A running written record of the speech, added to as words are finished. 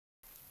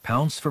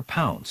Pounce for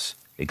pounce,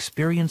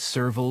 experienced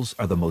servals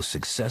are the most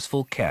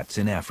successful cats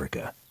in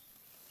Africa.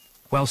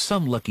 While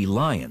some lucky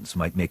lions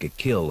might make a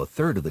kill a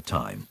third of the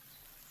time,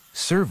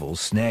 servals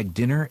snag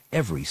dinner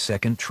every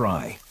second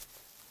try.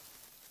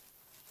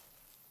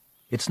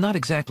 It's not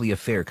exactly a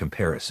fair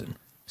comparison,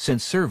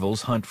 since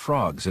servals hunt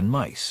frogs and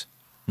mice,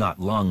 not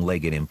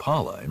long-legged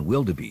impala and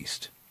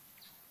wildebeest.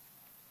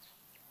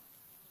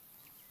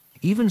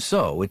 Even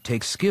so, it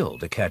takes skill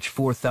to catch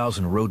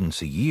 4,000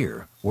 rodents a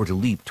year or to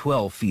leap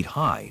 12 feet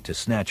high to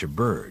snatch a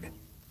bird.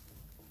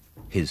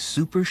 His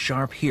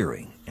super-sharp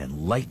hearing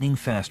and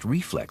lightning-fast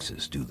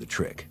reflexes do the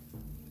trick.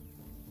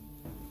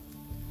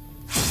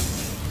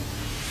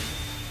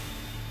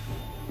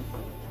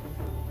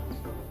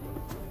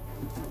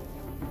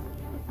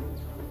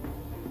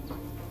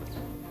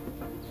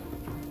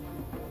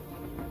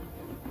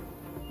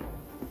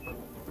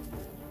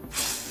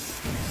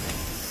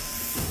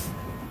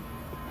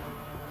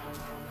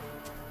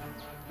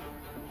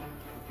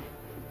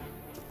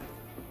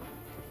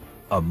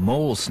 A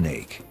mole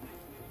snake.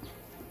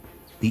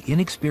 The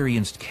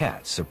inexperienced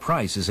cat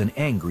surprises an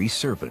angry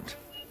serpent,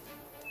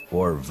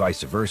 or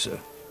vice versa.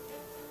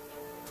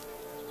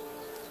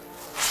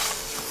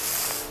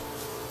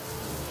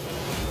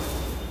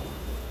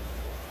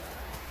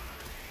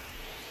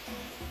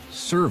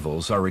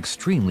 Servals are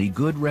extremely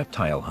good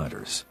reptile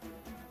hunters,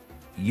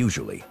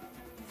 usually.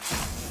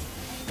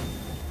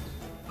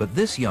 But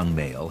this young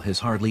male has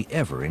hardly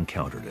ever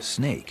encountered a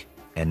snake,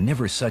 and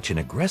never such an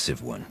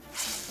aggressive one.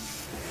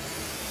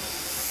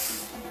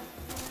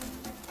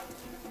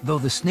 Though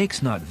the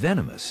snake's not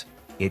venomous,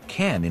 it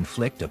can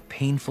inflict a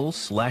painful,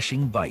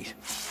 slashing bite.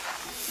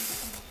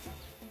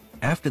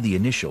 After the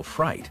initial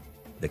fright,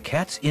 the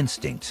cat's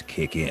instincts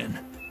kick in.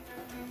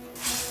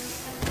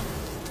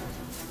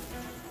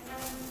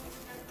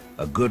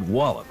 A good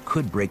wallop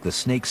could break the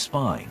snake's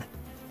spine.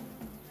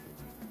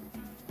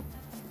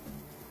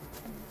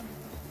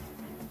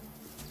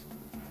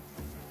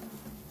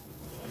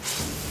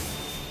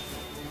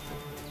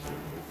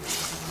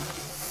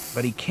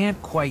 But he can't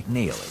quite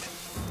nail it.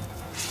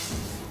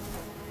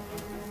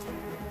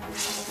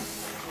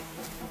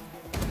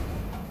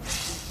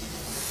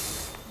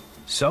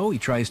 So he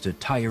tries to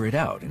tire it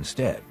out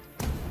instead.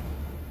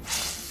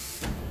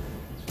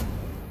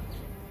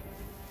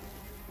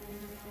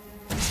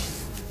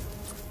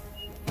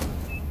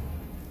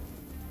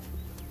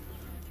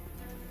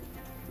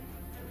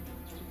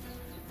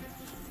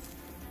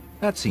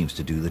 That seems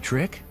to do the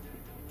trick.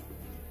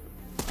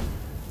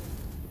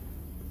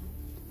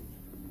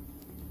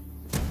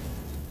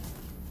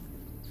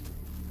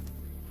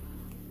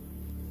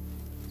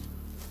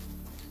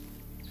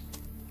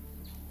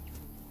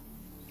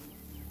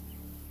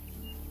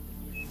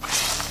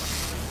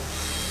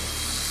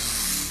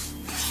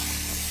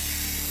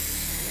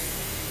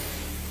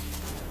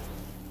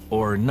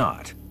 Or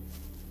not.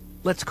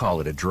 Let's call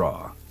it a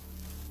draw.